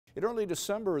In early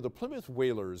December, the Plymouth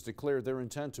Whalers declared their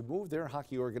intent to move their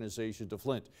hockey organization to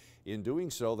Flint. In doing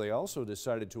so, they also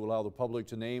decided to allow the public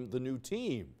to name the new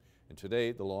team. And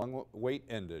today, the long wait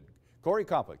ended. Corey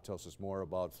Kopic tells us more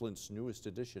about Flint's newest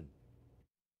addition.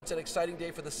 It's an exciting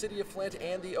day for the city of Flint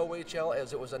and the OHL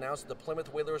as it was announced that the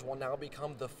Plymouth Whalers will now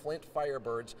become the Flint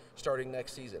Firebirds starting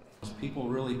next season. People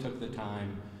really took the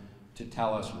time to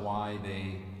tell us why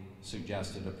they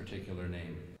suggested a particular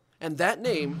name. And that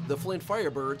name, the Flint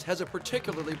Firebirds, has a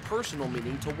particularly personal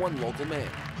meaning to one local man.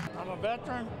 I'm a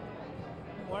veteran,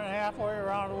 went halfway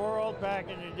around the world back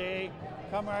in the day,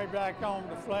 come right back home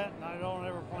to Flint, and I don't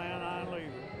ever plan on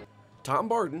leaving. Tom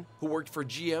Barden, who worked for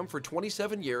GM for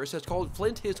 27 years, has called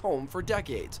Flint his home for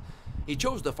decades. He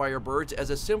chose the Firebirds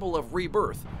as a symbol of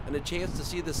rebirth and a chance to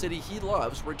see the city he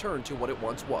loves return to what it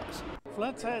once was.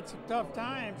 Flint's had some tough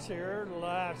times here the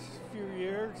last few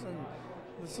years, and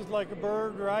this is like a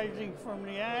bird rising from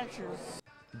the ashes.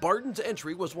 Barden's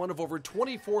entry was one of over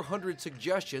 2,400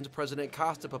 suggestions President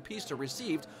Costa Papista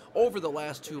received over the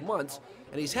last 2 months,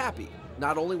 and he's happy,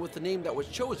 not only with the name that was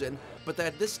chosen, but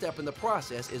that this step in the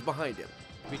process is behind him.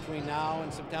 Between now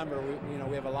and September,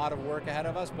 we have a lot of work ahead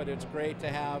of us, but it's great to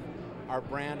have our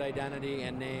brand identity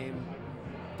and name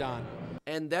done.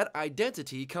 And that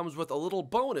identity comes with a little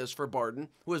bonus for Barden,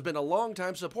 who has been a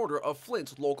longtime supporter of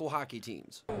Flint's local hockey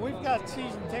teams. We've got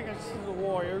season tickets to the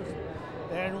Warriors,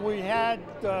 and we had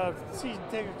season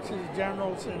tickets to the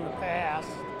Generals in the past.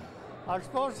 I was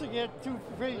supposed to get 2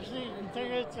 free season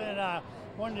tickets, and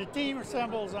when the team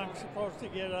assembles, I'm supposed to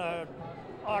get an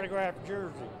autographed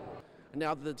jersey.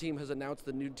 Now that the team has announced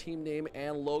the new team name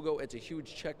and logo, it's a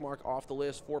huge check mark off the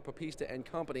list for Papista and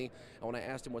company. And when I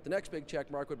asked him what the next big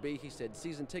check mark would be, he said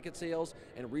season ticket sales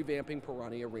and revamping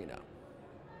Perani Arena.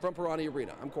 From Perani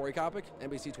Arena, I'm Corey Kopic,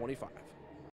 NBC 25.